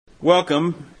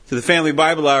Welcome to the Family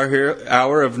Bible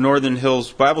Hour of Northern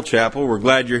Hills Bible Chapel. We're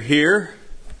glad you're here.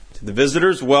 To the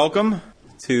visitors, welcome.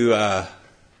 To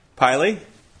Piley,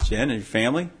 Jen, and your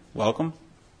family, welcome.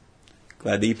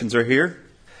 Glad the Eapons are here.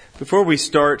 Before we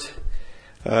start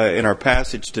in our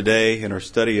passage today, in our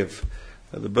study of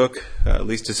the book, at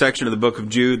least a section of the book of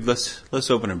Jude,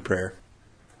 let's open in prayer.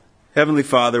 Heavenly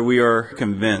Father, we are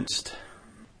convinced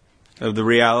of the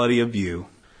reality of you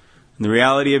and the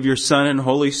reality of your Son and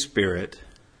Holy Spirit.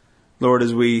 Lord,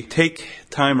 as we take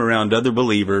time around other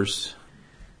believers,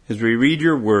 as we read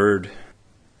your word,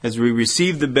 as we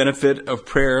receive the benefit of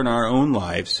prayer in our own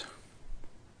lives,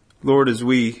 Lord, as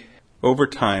we, over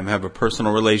time, have a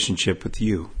personal relationship with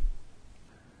you.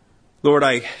 Lord,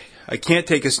 I can't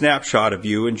take a snapshot of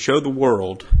you and show the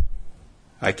world.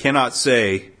 I cannot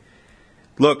say,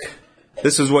 look,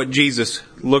 this is what Jesus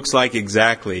looks like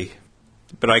exactly.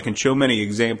 But I can show many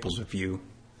examples of you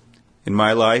in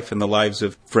my life and the lives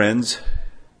of friends,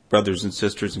 brothers and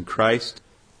sisters in Christ.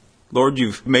 Lord,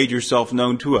 you've made yourself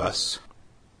known to us.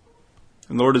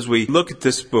 And Lord, as we look at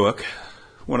this book,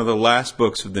 one of the last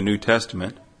books of the New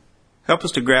Testament, help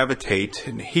us to gravitate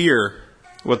and hear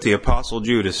what the Apostle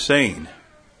Jude is saying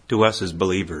to us as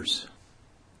believers.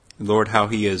 And Lord, how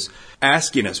he is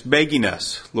asking us, begging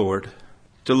us, Lord,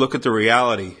 to look at the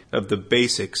reality of the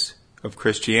basics of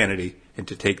Christianity and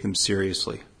to take them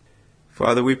seriously.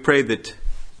 Father, we pray that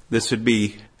this would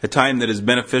be a time that is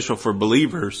beneficial for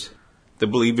believers, the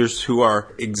believers who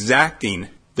are exacting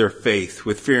their faith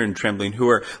with fear and trembling, who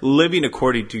are living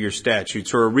according to your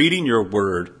statutes, who are reading your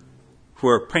word, who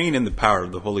are praying in the power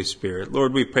of the Holy Spirit.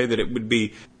 Lord, we pray that it would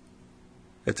be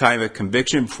a time of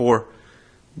conviction for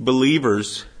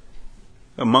believers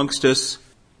amongst us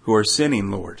who are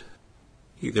sinning, Lord,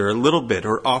 either a little bit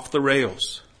or off the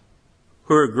rails,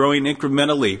 who are growing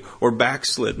incrementally or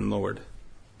backslidden, Lord.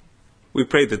 We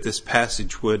pray that this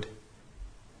passage would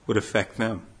affect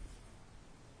them.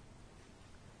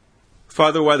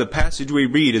 Father, while the passage we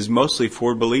read is mostly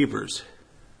for believers,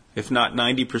 if not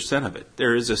 90% of it,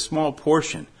 there is a small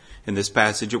portion in this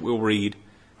passage that we'll read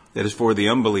that is for the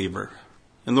unbeliever.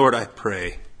 And Lord, I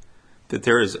pray that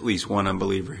there is at least one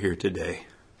unbeliever here today,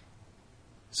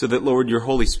 so that, Lord, your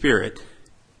Holy Spirit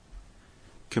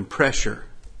can pressure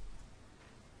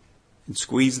and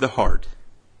squeeze the heart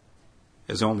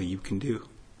as only you can do.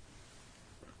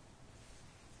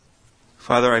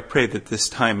 Father, I pray that this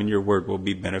time in your word will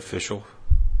be beneficial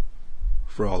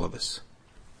for all of us.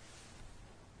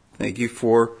 Thank you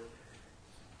for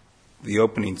the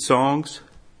opening songs.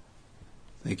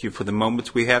 Thank you for the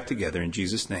moments we have together. In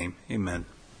Jesus' name, amen.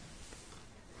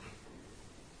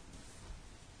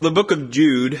 The book of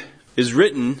Jude is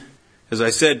written, as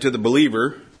I said, to the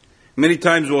believer. Many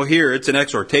times we'll hear it's an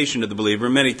exhortation to the believer.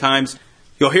 Many times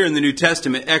you'll hear in the New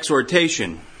Testament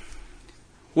exhortation.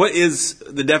 What is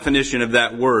the definition of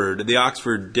that word? The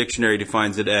Oxford Dictionary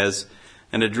defines it as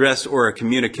an address or a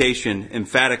communication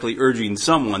emphatically urging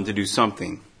someone to do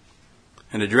something.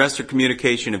 An address or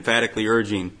communication emphatically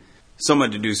urging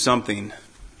someone to do something.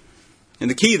 And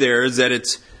the key there is that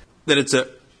it's a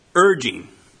urging,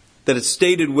 that it's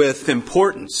stated with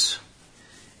importance.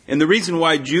 And the reason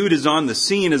why Jude is on the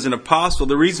scene as an apostle,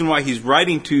 the reason why he's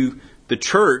writing to the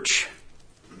church,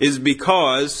 is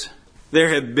because there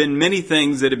have been many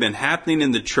things that have been happening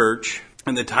in the church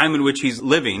and the time in which he's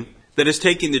living that is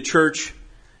taking the church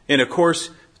in a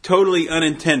course totally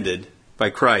unintended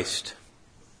by Christ.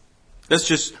 Let's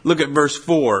just look at verse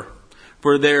 4.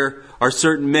 For there are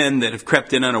certain men that have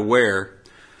crept in unaware,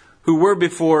 who were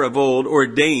before of old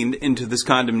ordained into this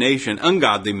condemnation,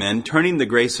 ungodly men, turning the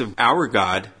grace of our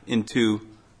God into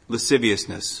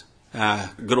lasciviousness.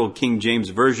 Good old King James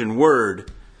Version word.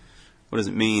 What does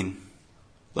it mean?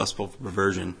 Lustful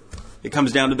perversion. It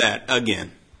comes down to that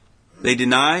again. They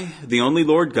deny the only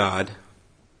Lord God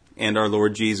and our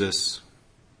Lord Jesus.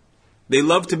 They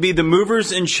love to be the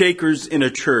movers and shakers in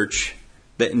a church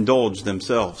that indulge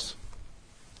themselves.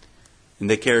 And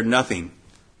they cared nothing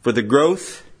for the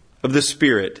growth of the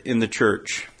Spirit in the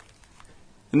church.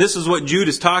 And this is what Jude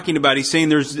is talking about. He's saying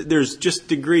there's just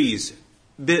degrees,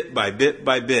 bit by bit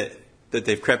by bit, that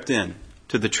they've crept in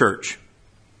to the church.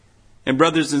 And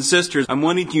brothers and sisters, I'm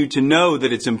wanting you to know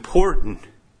that it's important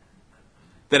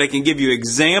that I can give you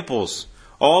examples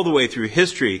all the way through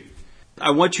history.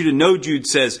 I want you to know, Jude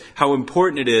says, how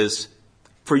important it is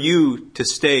for you to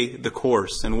stay the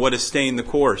course. And what is staying the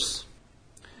course?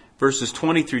 Verses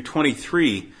 20 through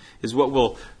 23 is what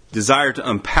we'll desire to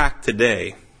unpack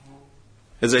today.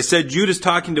 As I said, Jude is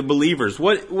talking to believers.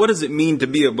 What does it mean to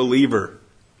be a believer?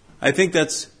 I think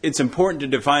it's important to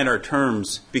define our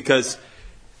terms, because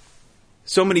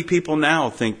so many people now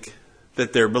think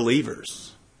that they're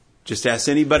believers. Just ask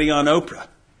anybody on Oprah.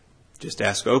 Just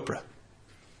ask Oprah.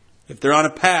 If they're on a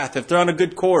path, if they're on a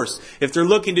good course, if they're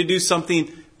looking to do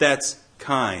something that's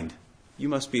kind, you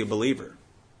must be a believer.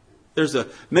 There's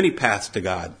many paths to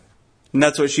God. And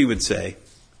that's what she would say.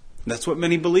 And that's what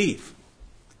many believe.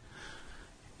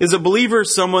 Is a believer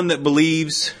someone that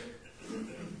believes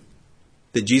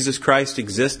that Jesus Christ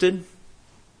existed?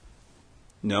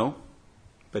 No,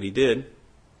 but he did.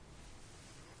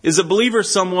 Is a believer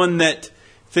someone that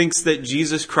thinks that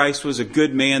Jesus Christ was a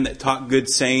good man that taught good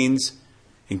sayings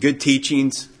and good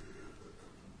teachings?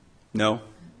 No,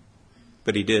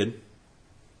 but he did.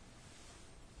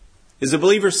 Is a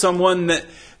believer someone that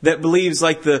believes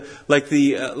like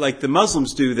the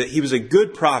Muslims do, that he was a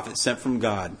good prophet sent from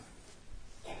God?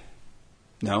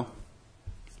 No,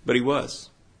 but he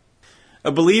was.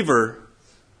 A believer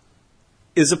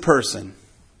is a person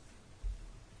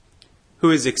who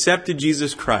has accepted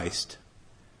Jesus Christ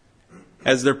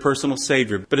as their personal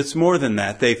Savior. But it's more than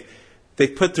that.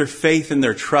 They've put their faith and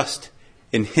their trust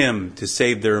in Him to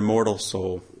save their immortal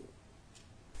soul.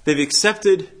 They've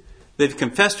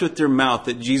confessed with their mouth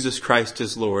that Jesus Christ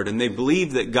is Lord, and they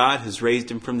believe that God has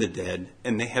raised Him from the dead,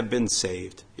 and they have been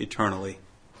saved eternally.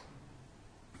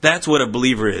 That's what a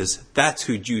believer is. That's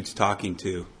who Jude's talking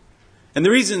to. And the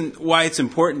reason why it's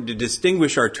important to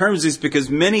distinguish our terms is because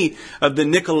many of the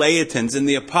Nicolaitans and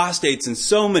the apostates and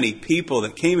so many people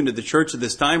that came into the church at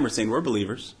this time were saying, we're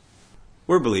believers.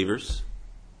 We're believers.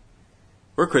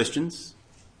 We're Christians.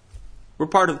 We're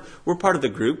part of the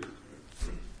group.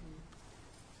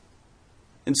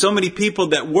 And so many people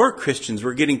that were Christians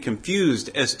were getting confused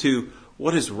as to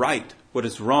what is right, what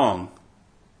is wrong.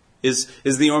 Is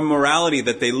the immorality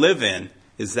that they live in,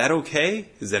 is that okay?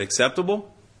 Is that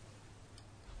acceptable?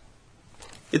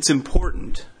 It's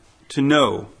important to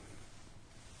know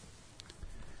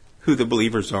who the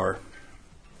believers are.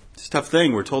 It's a tough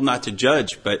thing. We're told not to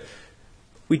judge, but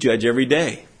we judge every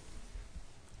day.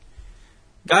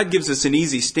 God gives us an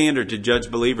easy standard to judge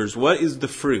believers. What is the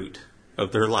fruit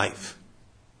of their life?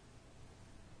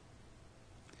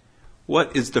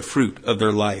 What is the fruit of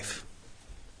their life?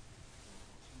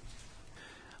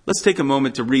 Let's take a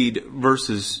moment to read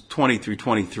verses 20 through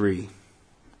 23.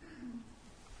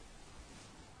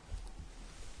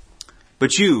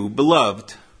 But you,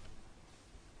 beloved,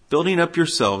 building up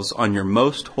yourselves on your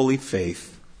most holy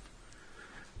faith,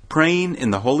 praying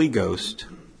in the Holy Ghost,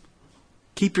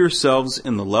 keep yourselves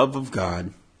in the love of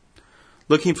God,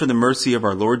 looking for the mercy of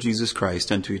our Lord Jesus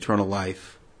Christ unto eternal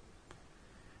life.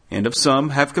 And of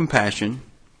some have compassion,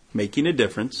 making a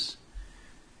difference,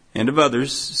 and of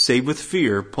others save with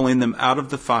fear, pulling them out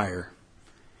of the fire,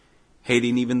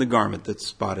 hating even the garment that's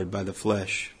spotted by the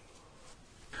flesh.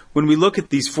 When we look at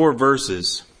these 4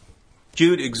 verses,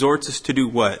 Jude exhorts us to do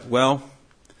what? Well,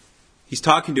 he's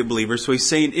talking to believers, so he's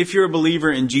saying, if you're a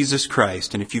believer in Jesus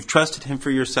Christ, and if you've trusted Him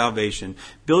for your salvation,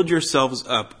 build yourselves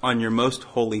up on your most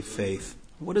holy faith.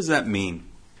 What does that mean?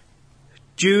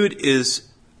 Jude is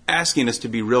asking us to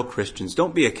be real Christians.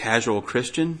 Don't be a casual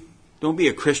Christian. Don't be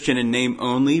a Christian in name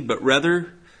only, but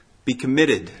rather be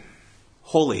committed,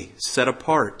 holy, set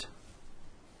apart.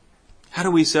 How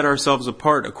do we set ourselves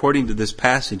apart according to this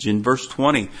passage? In verse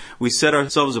 20, we set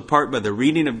ourselves apart by the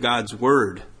reading of God's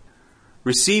Word,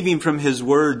 receiving from His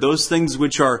Word those things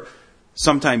which are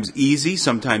sometimes easy,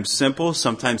 sometimes simple,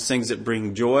 sometimes things that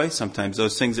bring joy, sometimes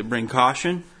those things that bring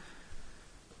caution.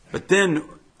 But then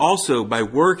also by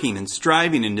working and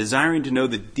striving and desiring to know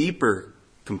the deeper,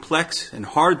 complex and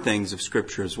hard things of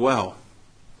Scripture as well.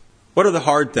 What are the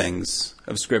hard things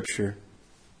of Scripture?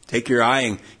 Take your eye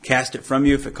and cast it from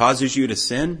you if it causes you to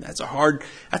sin. That's a hard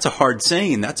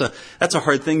saying. That's a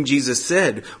hard thing Jesus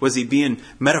said. Was He being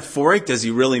metaphoric? Does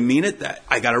He really mean it?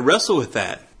 I got to wrestle with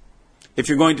that. If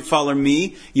you're going to follow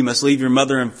me, you must leave your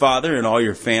mother and father and all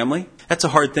your family. That's a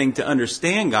hard thing to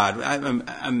understand, God.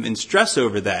 I'm in stress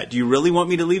over that. Do you really want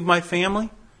me to leave my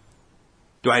family?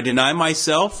 Do I deny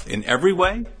myself in every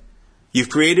way? You've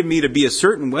created me to be a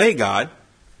certain way, God.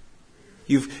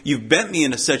 You've bent me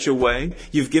in such a way.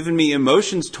 You've given me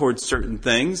emotions towards certain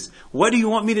things. What do you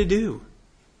want me to do?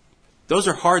 Those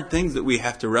are hard things that we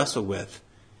have to wrestle with.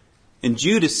 And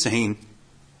Jude is saying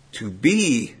to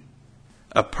be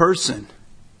a person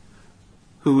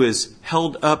who is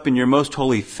held up in your most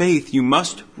holy faith, you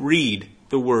must read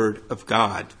the Word of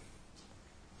God.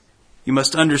 You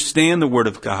must understand the Word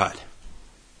of God.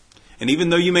 And even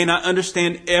though you may not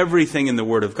understand everything in the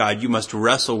Word of God, you must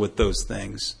wrestle with those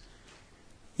things.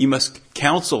 You must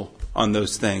counsel on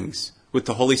those things with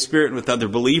the Holy Spirit and with other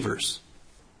believers.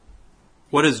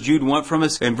 What does Jude want from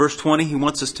us? In verse 20, he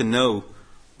wants us to know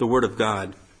the Word of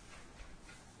God.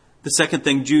 The second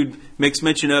thing Jude makes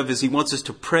mention of is he wants us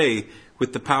to pray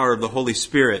with the power of the Holy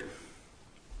Spirit.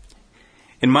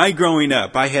 In my growing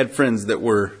up, I had friends that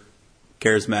were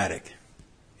charismatic.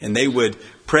 And they would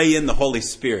pray in the Holy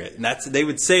Spirit. And they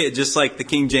would say it just like the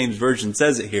King James Version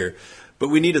says it here. But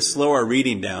we need to slow our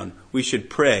reading down. We should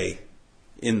pray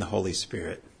in the Holy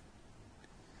Spirit.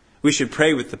 We should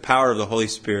pray with the power of the Holy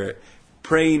Spirit,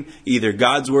 praying either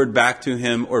God's word back to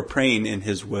Him or praying in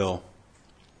His will.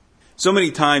 So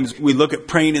many times we look at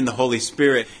praying in the Holy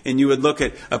Spirit, and you would look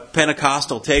at a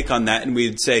Pentecostal take on that, and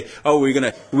we'd say, oh,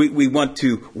 we want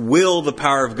to will the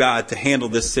power of God to handle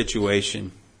this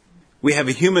situation. We have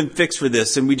a human fix for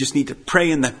this, and we just need to pray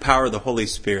in the power of the Holy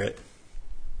Spirit,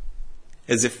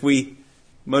 as if we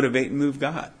motivate and move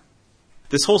God.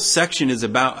 This whole section is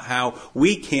about how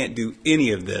we can't do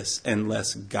any of this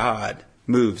unless God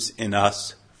moves in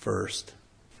us first.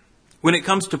 When it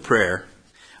comes to prayer,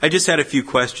 I just had a few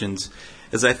questions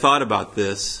as I thought about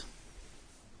this.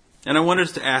 And I want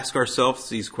us to ask ourselves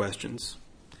these questions.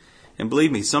 And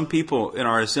believe me, some people in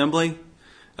our assembly,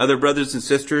 other brothers and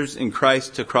sisters in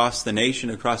Christ across the nation,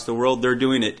 across the world, they're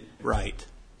doing it right.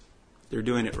 They're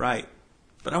doing it right.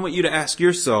 But I want you to ask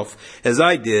yourself, as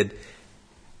I did,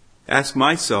 ask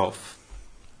myself,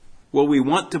 will we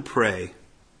want to pray?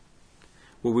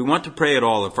 Will we want to pray at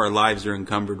all if our lives are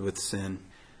encumbered with sin?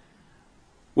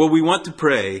 Will we want to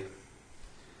pray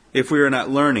if we are not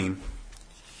learning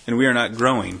and we are not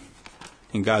growing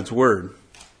in God's Word?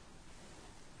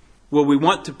 Will we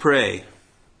want to pray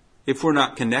if we're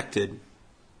not connected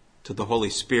to the Holy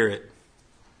Spirit?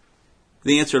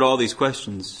 The answer to all these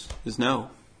questions is no.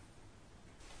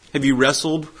 Have you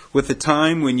wrestled with a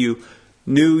time when you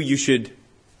knew you should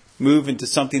move into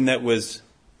something that was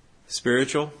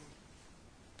spiritual?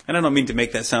 And I don't mean to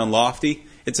make that sound lofty.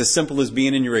 It's as simple as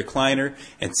being in your recliner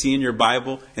and seeing your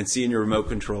Bible and seeing your remote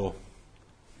control.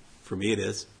 For me it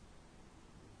is.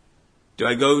 Do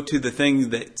I go to the thing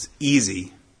that's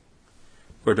easy?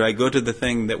 Or do I go to the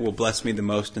thing that will bless me the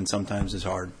most and sometimes is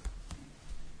hard?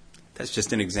 That's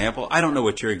just an example. I don't know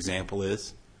what your example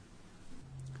is.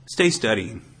 Stay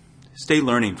studying. Stay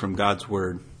learning from God's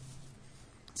Word.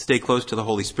 Stay close to the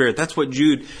Holy Spirit. That's what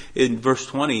Jude in verse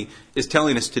 20 is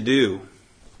telling us to do.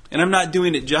 And I'm not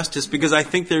doing it justice because I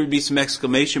think there would be some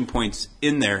exclamation points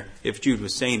in there if Jude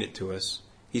was saying it to us.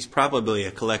 He's probably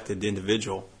a collected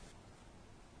individual.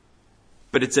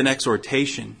 But it's an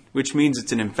exhortation, which means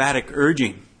it's an emphatic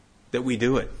urging that we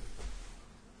do it.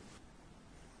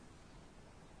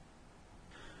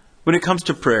 When it comes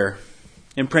to prayer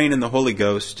and praying in the Holy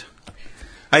Ghost,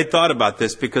 I had thought about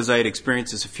this because I had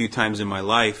experienced this a few times in my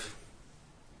life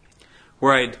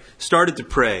where I'd started to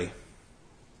pray.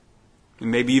 And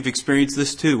maybe you've experienced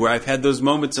this too, where I've had those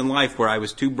moments in life where I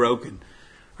was too broken,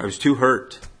 or I was too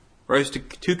hurt, or I was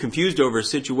too confused over a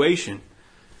situation.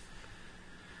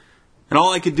 And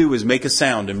all I could do was make a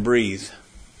sound and breathe.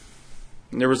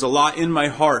 And there was a lot in my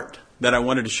heart that I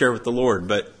wanted to share with the Lord,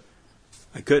 but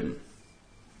I couldn't.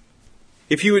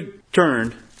 If you would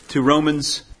turn to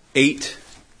Romans 8,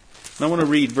 and I want to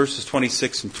read verses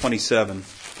 26 and 27.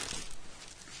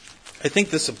 I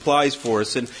think this applies for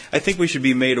us, and I think we should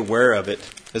be made aware of it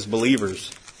as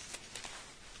believers.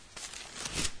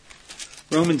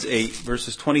 Romans 8,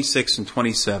 verses 26 and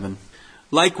 27.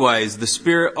 Likewise, the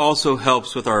Spirit also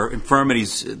helps with our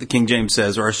infirmities, the King James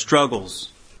says, or our struggles.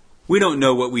 We don't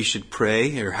know what we should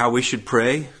pray or how we should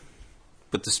pray,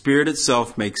 but the Spirit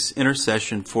itself makes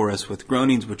intercession for us with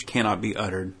groanings which cannot be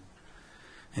uttered.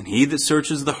 And He that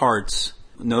searches the hearts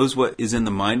knows what is in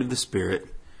the mind of the Spirit,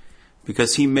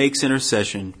 because He makes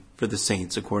intercession for the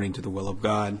saints according to the will of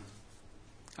God.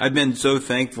 I've been so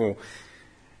thankful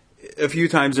a few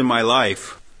times in my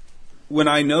life when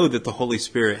I know that the Holy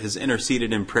Spirit has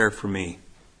interceded in prayer for me,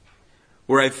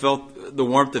 where I felt the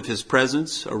warmth of His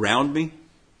presence around me,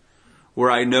 where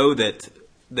I know that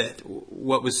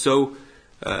what was so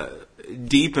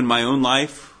deep in my own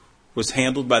life was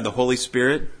handled by the Holy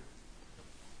Spirit.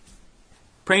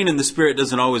 Praying in the Spirit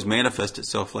doesn't always manifest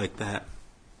itself like that.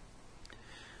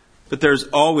 But there's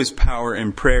always power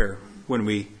in prayer when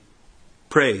we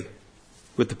pray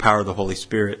with the power of the Holy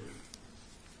Spirit.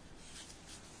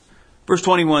 Verse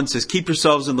 21 says, keep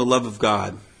yourselves in the love of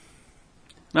God.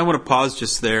 And I want to pause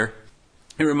just there.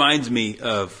 It reminds me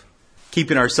of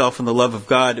keeping ourselves in the love of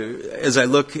God. As I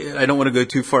look, I don't want to go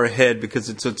too far ahead because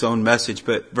it's its own message,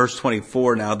 but verse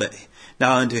 24 now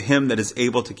unto Him that is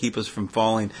able to keep us from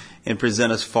falling and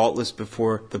present us faultless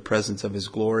before the presence of His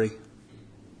glory.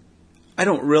 I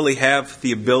don't really have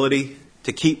the ability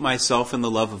to keep myself in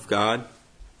the love of God.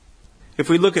 If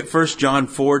we look at 1 John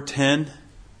 4:10,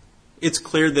 it's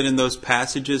clear that in those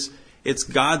passages, It's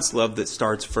God's love that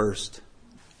starts first.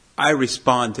 I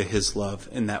respond to His love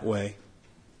in that way.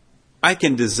 I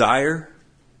can desire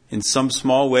in some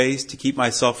small ways to keep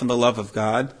myself in the love of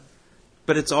God,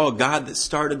 but it's all God that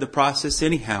started the process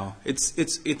anyhow.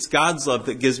 It's God's love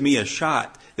that gives me a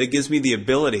shot, that gives me the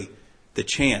ability, the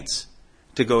chance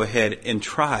to go ahead and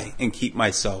try and keep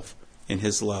myself in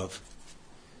His love.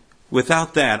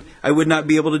 Without that, I would not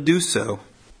be able to do so.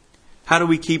 How do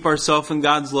we keep ourselves in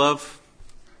God's love?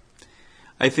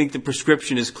 I think the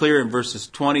prescription is clear in verses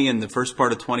 20 and the first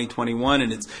part of 2021,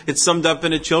 and it's summed up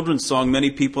in a children's song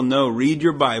many people know. Read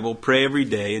your Bible, pray every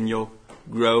day, and you'll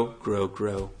grow, grow,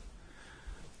 grow.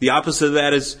 The opposite of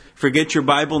that is forget your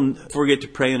Bible and forget to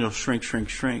pray, and you'll shrink, shrink,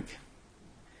 shrink.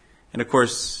 And of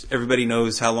course, everybody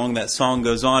knows how long that song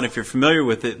goes on if you're familiar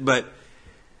with it, but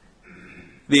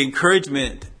the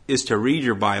encouragement is to read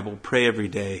your Bible, pray every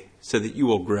day, so that you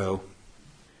will grow.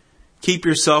 Keep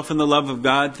yourself in the love of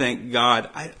God. Thank God.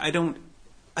 I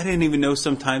didn't even know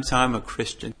sometimes how I'm a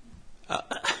Christian.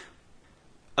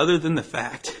 Other than the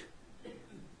fact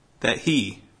that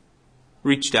He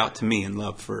reached out to me in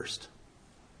love first.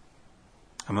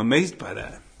 I'm amazed by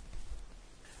that.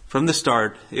 From the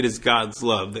start, it is God's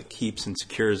love that keeps and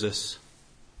secures us.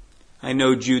 I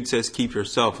know Jude says keep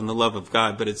yourself in the love of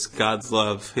God, but it's God's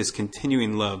love, His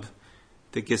continuing love,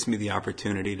 that gives me the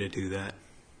opportunity to do that.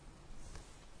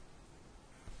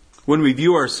 When we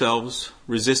view ourselves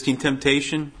resisting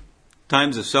temptation,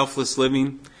 times of selfless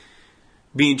living,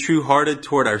 being true-hearted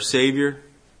toward our Savior,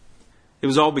 it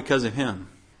was all because of Him.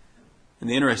 And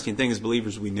the interesting thing is,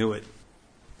 believers, we knew it.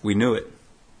 We knew it.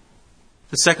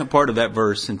 The second part of that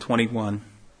verse in 21,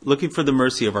 looking for the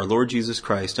mercy of our Lord Jesus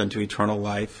Christ unto eternal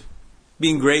life,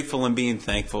 being grateful and being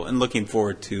thankful, and looking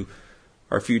forward to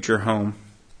our future home.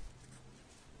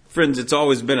 Friends, it's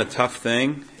always been a tough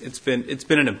thing. It's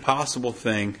been an impossible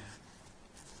thing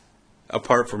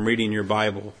apart from reading your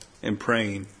Bible and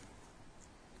praying.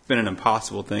 It's been an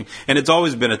impossible thing. And it's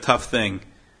always been a tough thing.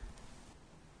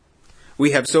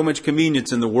 We have so much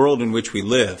convenience in the world in which we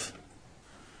live.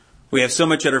 We have so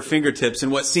much at our fingertips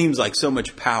and what seems like so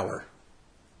much power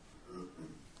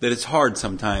that it's hard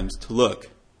sometimes to look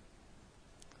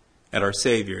at our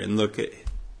Savior and look at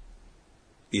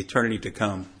the eternity to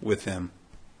come with Him.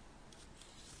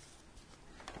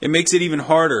 It makes it even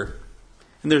harder,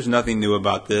 and there's nothing new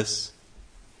about this,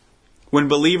 when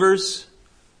believers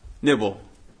nibble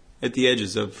at the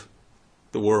edges of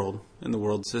the world and the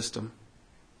world system.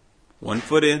 1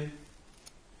 foot in,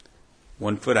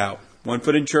 1 foot out. 1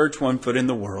 foot in church, 1 foot in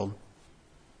the world.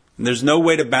 And there's no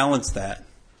way to balance that,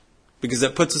 because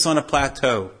that puts us on a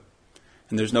plateau.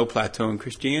 And there's no plateau in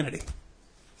Christianity.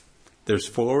 There's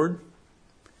forward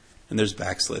and there's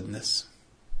backslidness.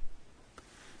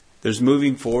 There's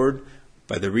moving forward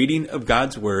by the reading of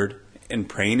God's Word and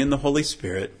praying in the Holy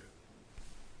Spirit,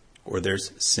 or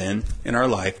there's sin in our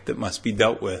life that must be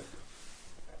dealt with.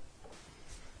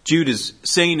 Jude is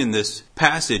saying in this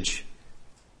passage,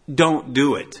 don't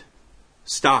do it.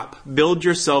 Stop. Build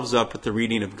yourselves up with the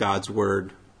reading of God's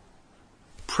Word.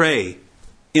 Pray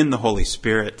in the Holy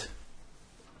Spirit.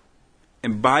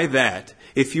 And by that,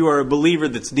 if you are a believer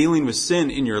that's dealing with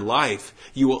sin in your life,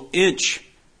 you will inch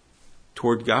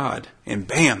toward God. And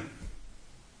bam!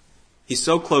 He's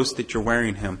so close that you're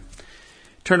wearing Him.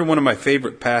 Turn to one of my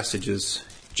favorite passages,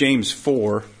 James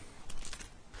 4.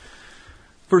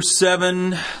 Verse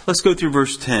 7, let's go through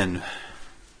verse 10.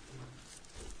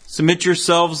 Submit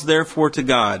yourselves therefore to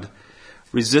God.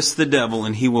 Resist the devil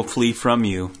and he will flee from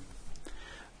you.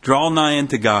 Draw nigh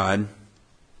unto God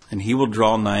and He will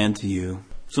draw nigh unto you.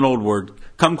 It's an old word.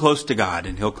 Come close to God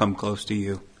and He'll come close to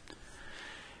you.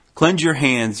 Cleanse your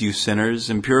hands, you sinners,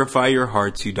 and purify your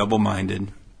hearts, you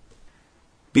double-minded.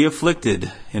 Be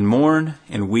afflicted and mourn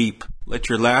and weep. Let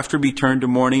your laughter be turned to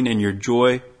mourning and your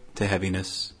joy to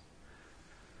heaviness.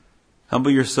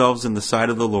 Humble yourselves in the sight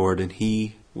of the Lord and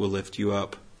He will lift you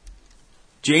up.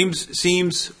 James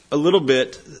seems a little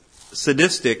bit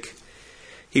sadistic.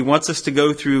 He wants us to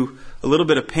go through a little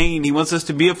bit of pain. He wants us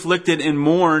to be afflicted and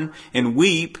mourn and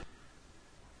weep.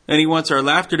 And He wants our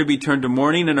laughter to be turned to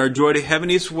mourning and our joy to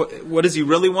heaviness. What does He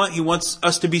really want? He wants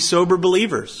us to be sober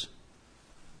believers.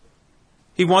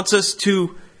 He wants us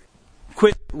to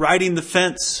quit riding the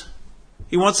fence.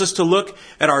 He wants us to look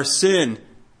at our sin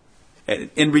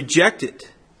and reject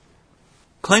it.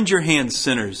 Cleanse your hands,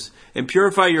 sinners, and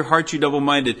purify your hearts, you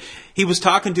double-minded. He was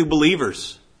talking to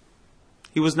believers.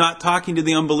 He was not talking to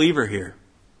the unbeliever here.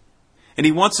 And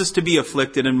He wants us to be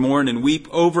afflicted and mourn and weep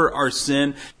over our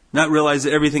sin, not realize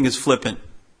that everything is flippant,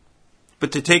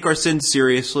 but to take our sin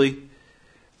seriously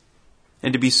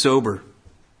and to be sober.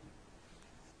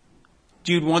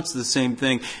 Jude wants the same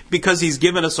thing because he's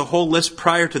given us a whole list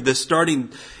prior to this, starting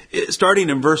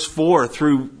in verse 4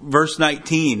 through verse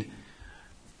 19.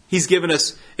 He's given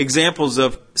us examples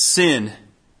of sin.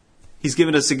 He's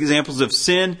given us examples of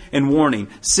sin and warning,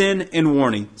 sin and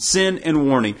warning, sin and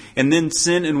warning, and then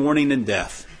sin and warning and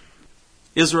death.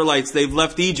 Israelites, they've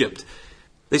left Egypt.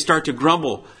 They start to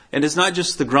grumble. And it's not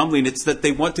just the grumbling, it's that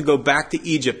they want to go back to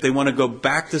Egypt. They want to go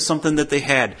back to something that they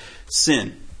had,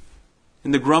 sin.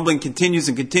 And the grumbling continues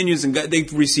and continues, and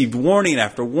they've received warning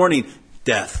after warning,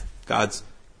 death.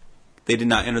 They did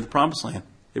not enter the promised land.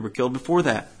 They were killed before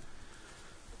that.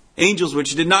 Angels,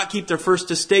 which did not keep their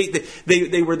first estate,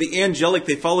 they were the angelic.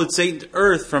 They followed Satan to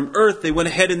earth. From earth, they went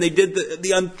ahead and they did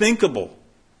the unthinkable.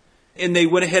 And they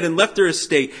went ahead and left their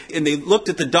estate. And they looked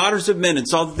at the daughters of men and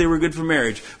saw that they were good for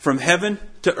marriage. From heaven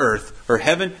to earth, or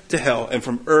heaven to hell, and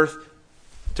from earth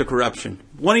to corruption.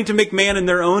 Wanting to make man in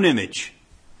their own image.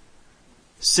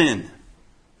 Sin,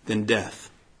 then death.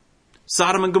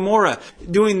 Sodom and Gomorrah,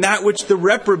 doing that which the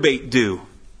reprobate do.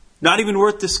 Not even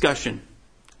worth discussion.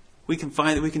 We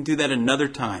can do that another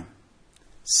time.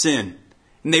 Sin.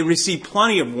 And they received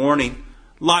plenty of warning.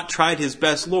 Lot tried his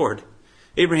best, Lord.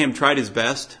 Abraham tried his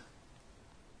best.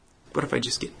 What if I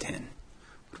just get 10?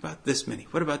 What about this many?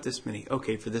 What about this many?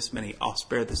 Okay, for this many, I'll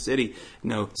spare the city.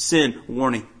 No, sin,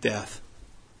 warning, death.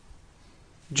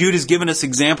 Jude has given us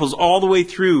examples all the way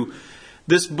through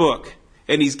this book.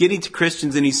 And he's getting to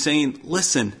Christians and he's saying,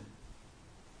 listen,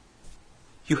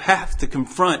 you have to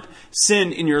confront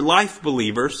sin in your life,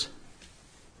 believers.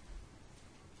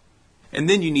 And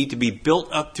then you need to be built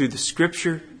up through the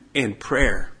Scripture and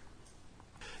prayer.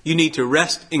 You need to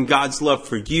rest in God's love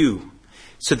for you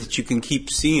so that you can keep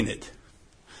seeing it.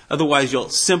 Otherwise, you'll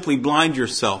simply blind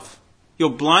yourself. You'll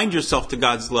blind yourself to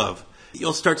God's love.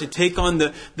 You'll start to take on the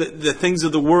things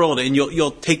of the world, and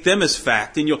you'll take them as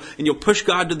fact, and you'll push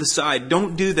God to the side.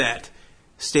 Don't do that.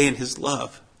 Stay in His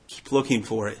love. Keep looking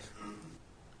for it.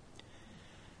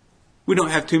 We don't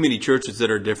have too many churches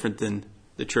that are different than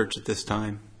the church at this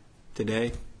time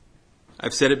today.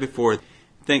 I've said it before.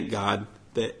 Thank God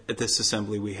that at this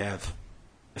assembly we have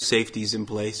safeties in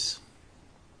place.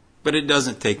 But it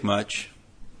doesn't take much.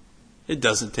 It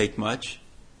doesn't take much.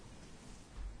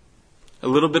 A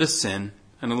little bit of sin,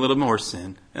 and a little more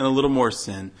sin, and a little more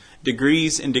sin.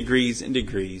 Degrees and degrees and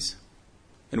degrees.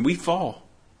 And we fall.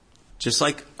 Just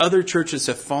like other churches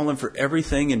have fallen for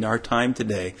everything in our time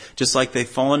today. Just like they've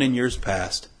fallen in years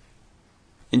past.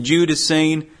 And Jude is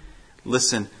saying,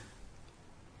 listen,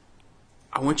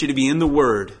 I want you to be in the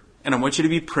Word, and I want you to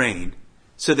be praying,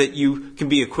 so that you can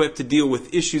be equipped to deal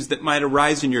with issues that might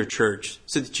arise in your church,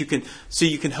 so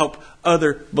you can help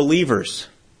other believers.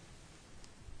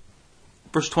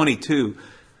 Verse 22,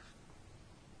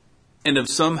 and of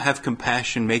some have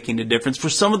compassion, making a difference. For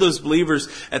some of those believers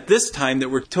at this time that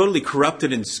were totally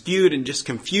corrupted and skewed and just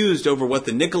confused over what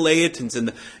the Nicolaitans and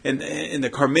the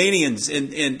Carmanians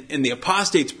and the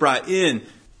apostates brought in,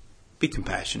 be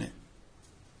compassionate.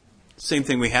 Same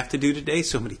thing we have to do today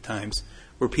so many times.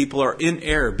 Where people are in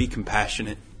error, be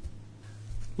compassionate.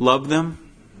 Love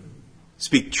them.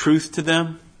 Speak truth to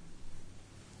them.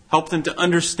 Help them to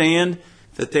understand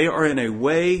that they are in a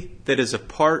way that is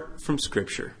apart from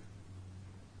Scripture.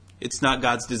 It's not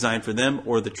God's design for them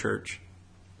or the church.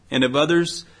 And of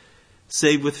others,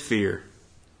 save with fear,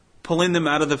 pulling them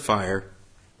out of the fire,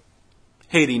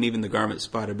 hating even the garment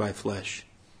spotted by flesh.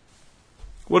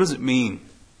 What does it mean?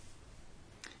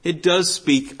 It does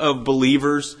speak of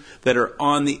believers that are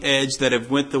on the edge, that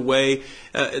have went the way,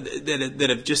 that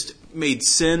have just made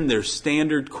sin their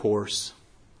standard course.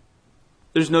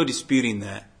 There's no disputing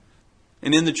that.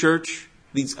 And in the church,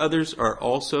 these others are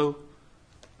also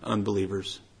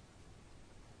unbelievers.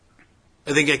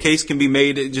 I think a case can be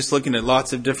made just looking at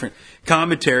lots of different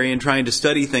commentary and trying to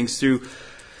study things through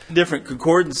different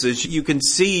concordances. You can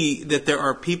see that there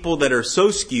are people that are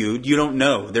so skewed, you don't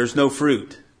know. There's no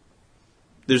fruit.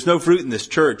 There's no fruit in this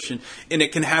church. And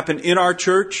it can happen in our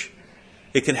church.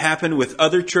 It can happen with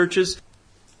other churches.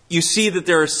 You see that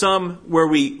there are some where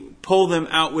we pull them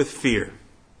out with fear.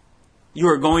 You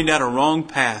are going down a wrong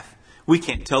path. We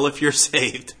can't tell if you're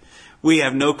saved. We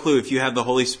have no clue if you have the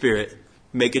Holy Spirit.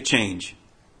 Make a change.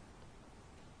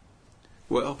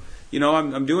 Well,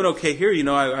 I'm doing okay here.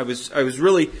 I was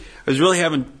really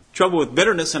having trouble with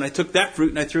bitterness, and I took that fruit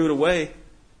and I threw it away.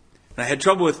 And I had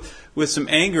trouble with some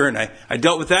anger, and I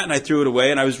dealt with that and I threw it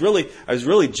away. And I was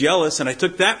really jealous, and I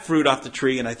took that fruit off the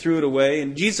tree and I threw it away.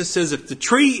 And Jesus says, if the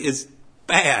tree is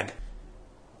bad,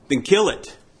 then kill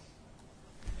it.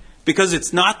 Because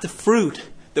it's not the fruit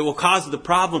that will cause the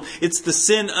problem. It's the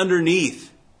sin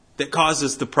underneath that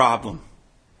causes the problem.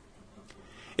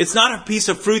 It's not a piece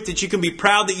of fruit that you can be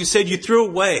proud that you said you threw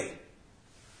away.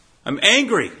 I'm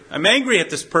angry. I'm angry at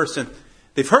this person.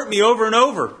 They've hurt me over and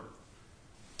over.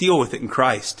 Deal with it in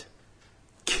Christ.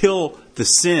 Kill the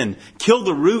sin. Kill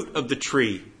the root of the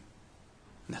tree.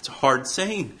 And that's a hard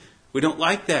saying. We don't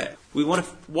like that. We want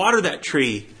to water that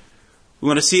tree. We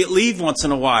want to see it leave once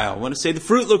in a while. We want to say the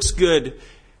fruit looks good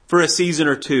for a season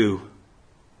or two.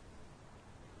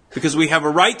 Because we have a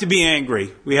right to be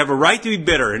angry. We have a right to be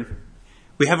bitter. And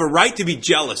we have a right to be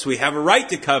jealous. We have a right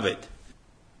to covet.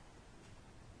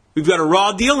 We've got a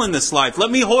raw deal in this life.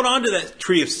 Let me hold on to that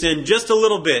tree of sin just a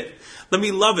little bit. Let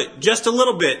me love it just a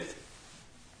little bit.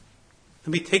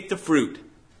 Let me take the fruit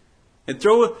and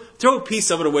throw a piece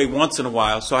of it away once in a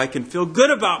while so I can feel good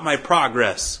about my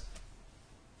progress.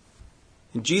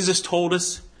 And Jesus told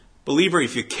us, believer,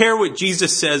 if you care what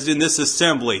Jesus says in this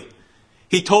assembly,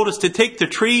 He told us to take the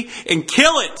tree and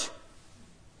kill it.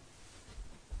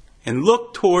 And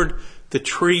look toward the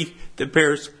tree that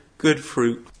bears good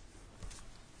fruit.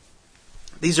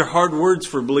 These are hard words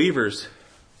for believers.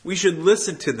 We should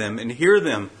listen to them and hear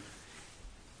them.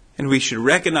 And we should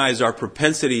recognize our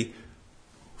propensity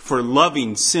for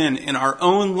loving sin in our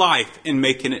own life and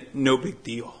making it no big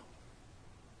deal.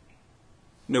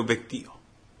 No big deal.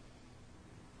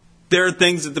 There are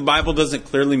things that the Bible doesn't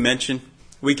clearly mention.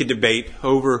 We could debate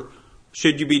over,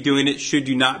 should you be doing it? Should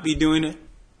you not be doing it?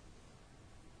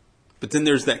 But then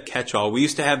there's that catch-all. We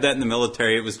used to have that in the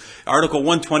military. It was Article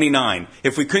 129.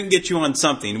 If we couldn't get you on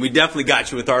something, we definitely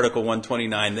got you with Article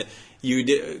 129. That you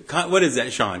did. What is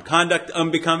that, Sean? Conduct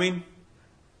unbecoming?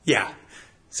 Yeah.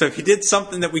 So if you did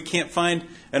something that we can't find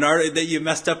that you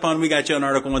messed up on, we got you on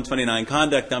Article 129.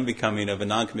 Conduct unbecoming of a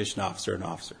non-commissioned officer and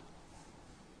officer.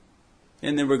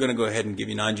 And then we're going to go ahead and give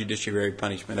you non-judiciary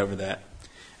punishment over that.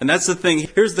 And that's the thing.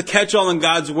 Here's the catch-all in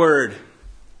God's Word.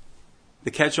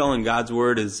 The catch-all in God's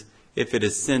Word is, if it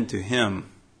is sin to Him,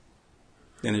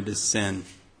 then it is sin.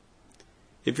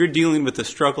 If you're dealing with a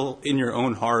struggle in your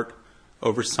own heart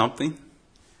over something,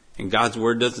 and God's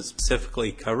Word doesn't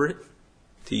specifically cover it,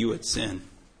 to you it's sin.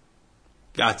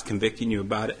 God's convicting you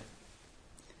about it.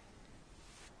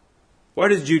 Why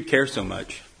does Jude care so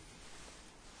much?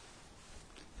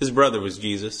 His brother was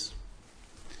Jesus.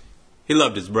 He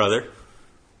loved his brother.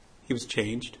 He was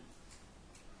changed.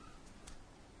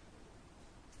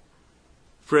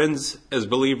 Friends, as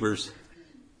believers,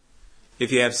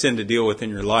 if you have sin to deal with in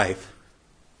your life,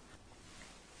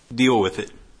 deal with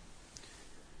it.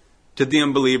 To the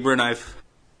unbeliever, and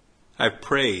I've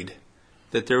prayed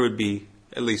that there would be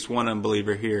at least one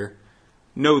unbeliever here,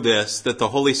 know this, that the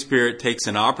Holy Spirit takes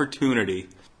an opportunity,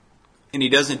 and He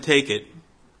doesn't take it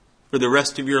for the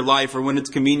rest of your life or when it's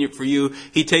convenient for you.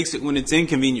 He takes it when it's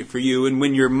inconvenient for you and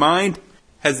when your mind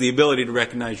has the ability to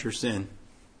recognize your sin.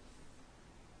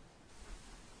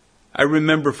 I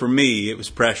remember for me, it was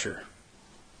pressure.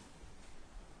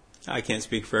 I can't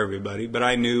speak for everybody, but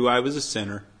I knew I was a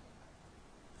sinner.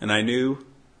 And I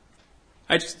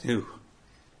just knew.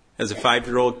 As a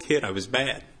 5-year-old kid, I was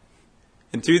bad.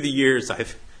 And through the years,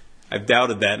 I've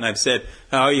doubted that. And I've said,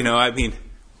 I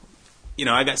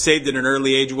got saved at an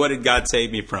early age. What did God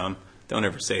save me from? Don't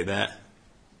ever say that.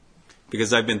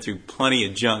 Because I've been through plenty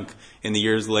of junk in the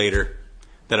years later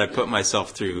that I put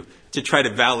myself through to try to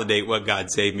validate what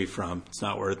God saved me from. It's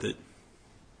not worth it.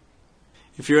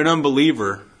 If you're an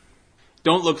unbeliever,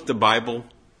 don't look at the Bible.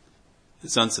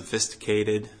 It's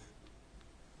unsophisticated,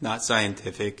 not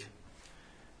scientific,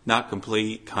 not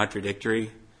complete,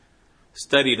 contradictory.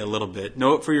 Study it a little bit.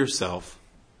 Know it for yourself.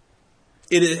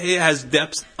 It has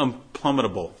depths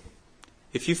unplumbable.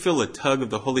 If you feel a tug of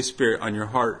the Holy Spirit on your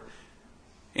heart,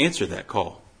 answer that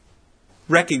call.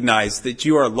 Recognize that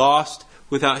you are lost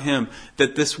without Him,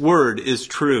 that this Word is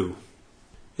true.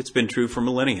 It's been true for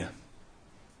millennia.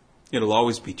 It'll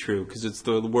always be true because it's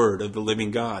the Word of the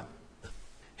living God.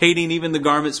 Hating even the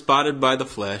garment spotted by the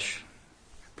flesh.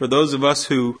 For those of us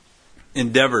who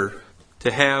endeavor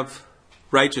to have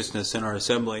righteousness in our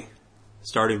assembly,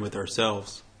 starting with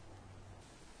ourselves,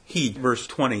 heed verse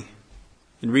 20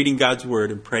 in reading God's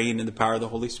Word and praying in the power of the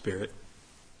Holy Spirit,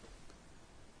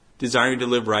 desiring to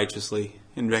live righteously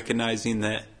and recognizing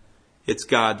that it's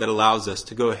God that allows us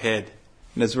to go ahead.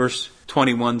 And as verse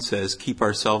 21 says, keep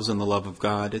ourselves in the love of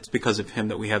God. It's because of Him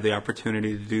that we have the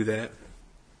opportunity to do that.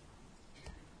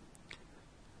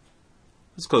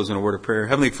 Let's close in a word of prayer.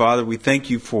 Heavenly Father, we thank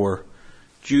You for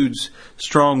Jude's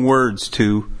strong words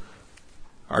to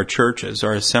our churches,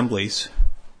 our assemblies.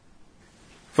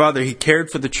 Father, he cared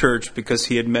for the church because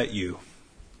he had met You.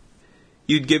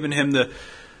 You'd given him the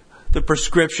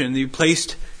prescription. You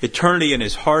placed eternity in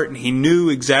his heart, and he knew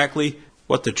exactly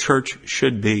what the church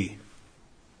should be.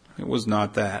 It was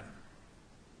not that.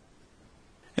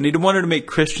 And he wanted to make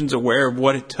Christians aware of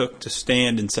what it took to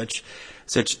stand in such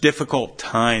difficult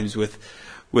times with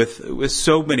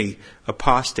so many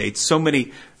apostates, so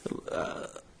many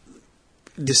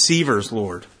deceivers,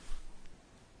 Lord.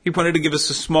 He wanted to give us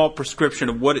a small prescription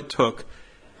of what it took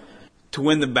to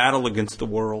win the battle against the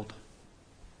world,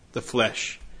 the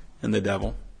flesh, and the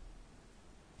devil.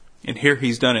 And here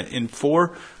he's done it in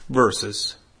 4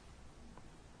 verses.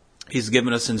 He's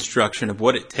given us instruction of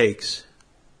what it takes.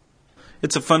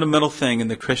 It's a fundamental thing in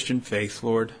the Christian faith,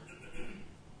 Lord.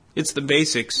 It's the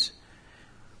basics.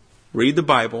 Read the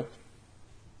Bible.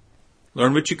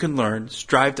 Learn what you can learn.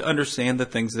 Strive to understand the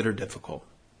things that are difficult.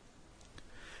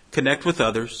 Connect with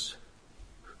others.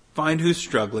 Find who's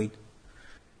struggling.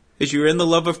 As you're in the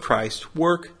love of Christ,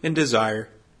 work and desire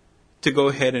to go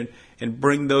ahead and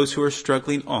bring those who are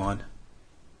struggling on.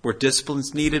 Where discipline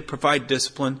is needed, provide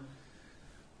discipline.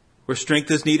 Where strength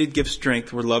is needed, give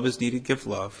strength. Where love is needed, give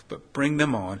love. But bring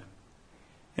them on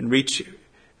and reach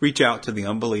out to the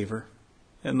unbeliever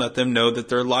and let them know that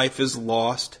their life is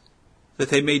lost, that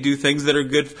they may do things that are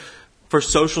good for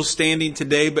social standing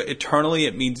today, but eternally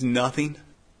it means nothing.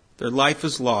 Their life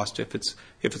is lost if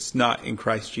it's not in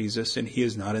Christ Jesus and He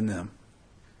is not in them.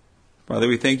 Father,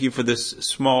 we thank you for this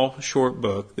small, short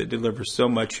book that delivers so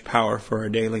much power for our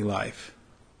daily life.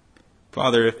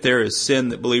 Father, if there is sin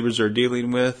that believers are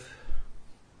dealing with,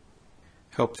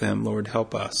 help them, Lord,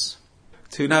 help us.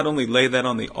 To not only lay that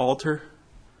on the altar,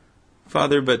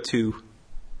 Father, but to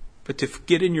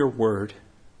get in your word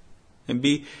and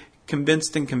be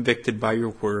convinced and convicted by your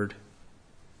word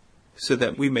so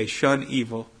that we may shun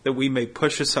evil, that we may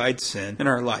push aside sin in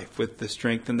our life with the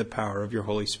strength and the power of your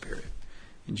Holy Spirit.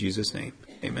 In Jesus' name,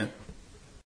 amen.